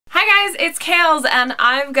guys, it's Kales and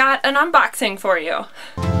I've got an unboxing for you.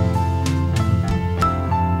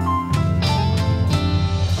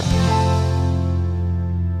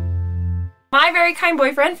 My very kind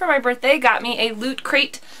boyfriend for my birthday got me a Loot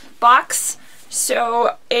Crate box.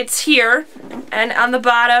 So it's here, and on the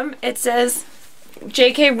bottom it says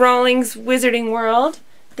J.K. Rowling's Wizarding World,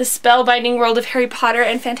 the spellbinding world of Harry Potter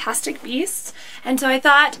and Fantastic Beasts. And so I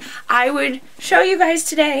thought I would show you guys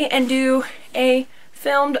today and do a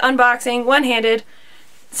filmed unboxing, one-handed,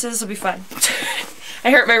 so this will be fun. I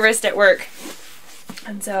hurt my wrist at work,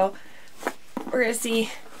 and so we're gonna see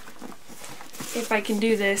if I can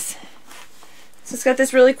do this. So it's got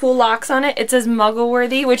this really cool locks on it. It says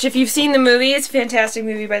Muggle-worthy, which if you've seen the movie, it's a fantastic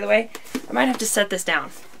movie, by the way. I might have to set this down.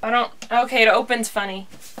 Okay, it opens funny.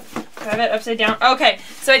 Do I have it upside down? Okay,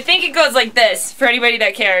 so I think it goes like this, for anybody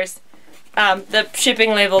that cares. The shipping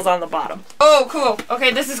label's on the bottom. Oh, cool. Okay,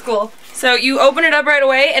 this is cool. So you open it up right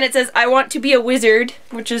away, and it says, I want to be a wizard,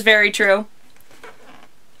 which is very true.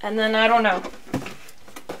 And then, I don't know.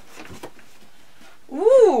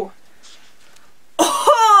 Ooh!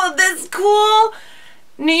 Oh, this cool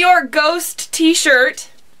New York Ghost t-shirt.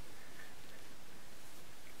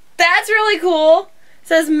 That's really cool. It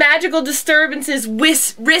says magical disturbances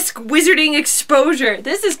risk wizarding exposure.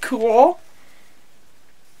 This is cool.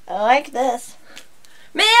 I like this.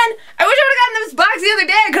 Man, I wish I would've gotten this box the other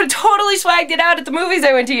day. I could've totally swagged it out at the movies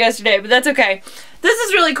I went to yesterday, but that's okay. This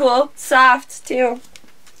is really cool. Soft, too.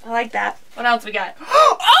 I like that. What else we got?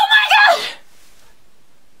 Oh my gosh!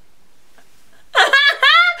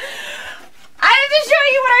 I have to show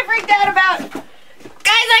you what I freaked out about.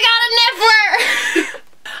 Guys, I got a Niffler!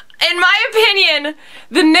 In my opinion,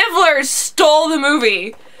 the Niffler stole the movie.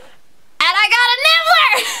 And I got a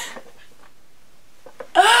Niffler!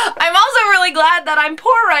 I'm also really glad that I'm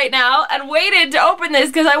poor right now and waited to open this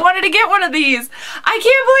because I wanted to get one of these. I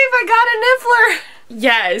can't believe I got a Niffler.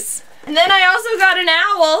 Yes. And then I also got an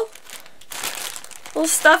owl. Little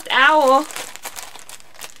stuffed owl.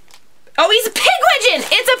 Oh, he's a Pigwidgeon!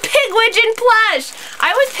 It's a Pigwidgeon plush!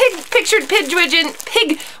 I always pictured Pigwidgeon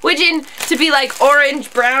to be like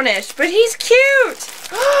orange brownish, but he's cute!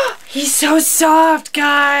 He's so soft,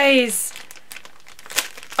 guys!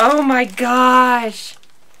 Oh my gosh!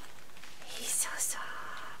 He's so soft.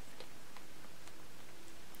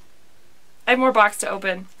 I have more box to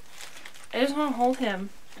open. I just want to hold him.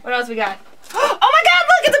 What else we got? Oh my god,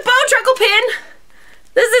 look! It's a Bowtruckle pin!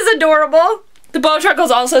 This is adorable! The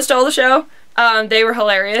Bowtruckles also stole the show. They were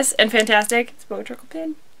hilarious and fantastic. It's a Bowtruckle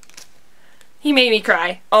pin. He made me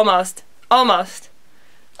cry. Almost. Almost.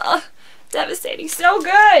 Devastating. So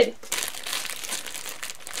good!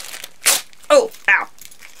 Oh, ow.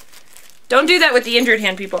 Don't do that with the injured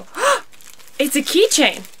hand, people. It's a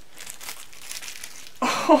keychain.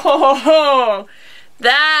 Oh,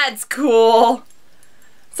 that's cool.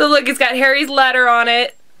 So look, it's got Harry's letter on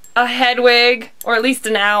it, a Hedwig, or at least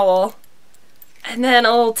an owl, and then a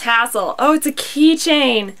little tassel. Oh, it's a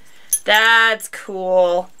keychain. That's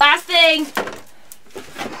cool. Last thing.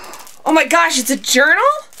 Oh my gosh, it's a journal,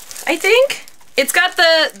 I think. It's got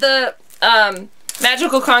the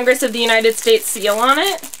Magical Congress of the United States seal on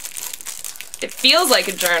it. It feels like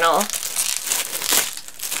a journal.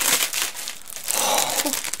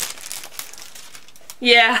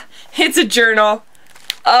 Yeah, it's a journal.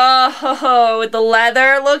 Oh, with the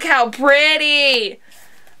leather. Look how pretty.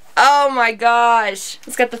 Oh my gosh.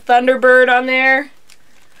 It's got the Thunderbird on there.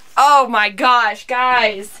 Oh my gosh,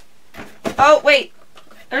 guys. Oh, wait.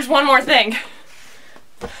 There's one more thing.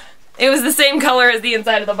 It was the same color as the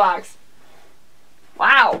inside of the box.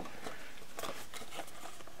 Wow.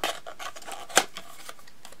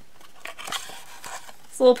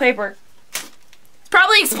 It's a little paper. It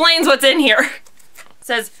probably explains what's in here. It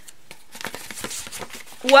says,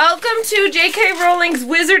 welcome to J.K. Rowling's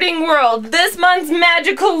Wizarding World. This month's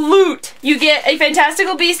magical loot. You get a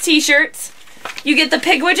Fantastical Beasts t-shirts, you get the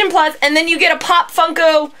Pigwidgeon Plus, and then you get a Pop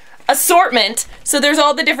Funko assortment. So there's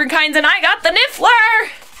all the different kinds, and I got the Niffler!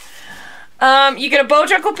 You get a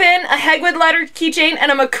Bowtruckle pin, a Hedwig letter keychain,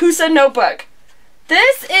 and a Makusa notebook.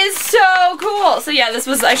 This is so cool. So yeah,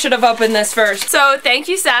 I should have opened this first. So thank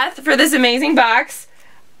you, Seth, for this amazing box.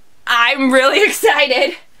 I'm really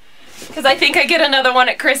excited because I think I get another one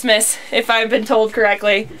at Christmas, if I've been told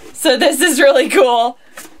correctly. So this is really cool.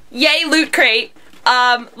 Yay, Loot Crate.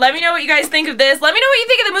 Let me know what you guys think of this. Let me know what you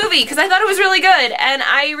think of the movie, because I thought it was really good, and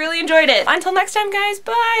I really enjoyed it. Until next time, guys,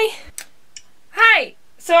 bye! Hi!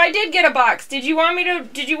 So I did get a box. Did you want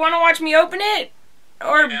to watch me open it?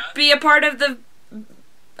 Or be a part of the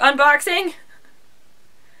unboxing?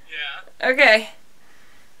 Yeah. Okay.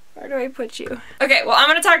 Where do I put you? Okay, well, I'm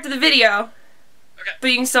gonna talk to the video. Okay. But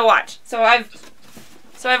you can still watch. So I've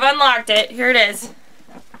unlocked it. Here it is.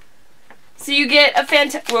 So you get a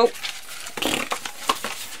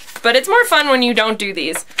But it's more fun when you don't do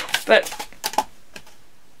these. But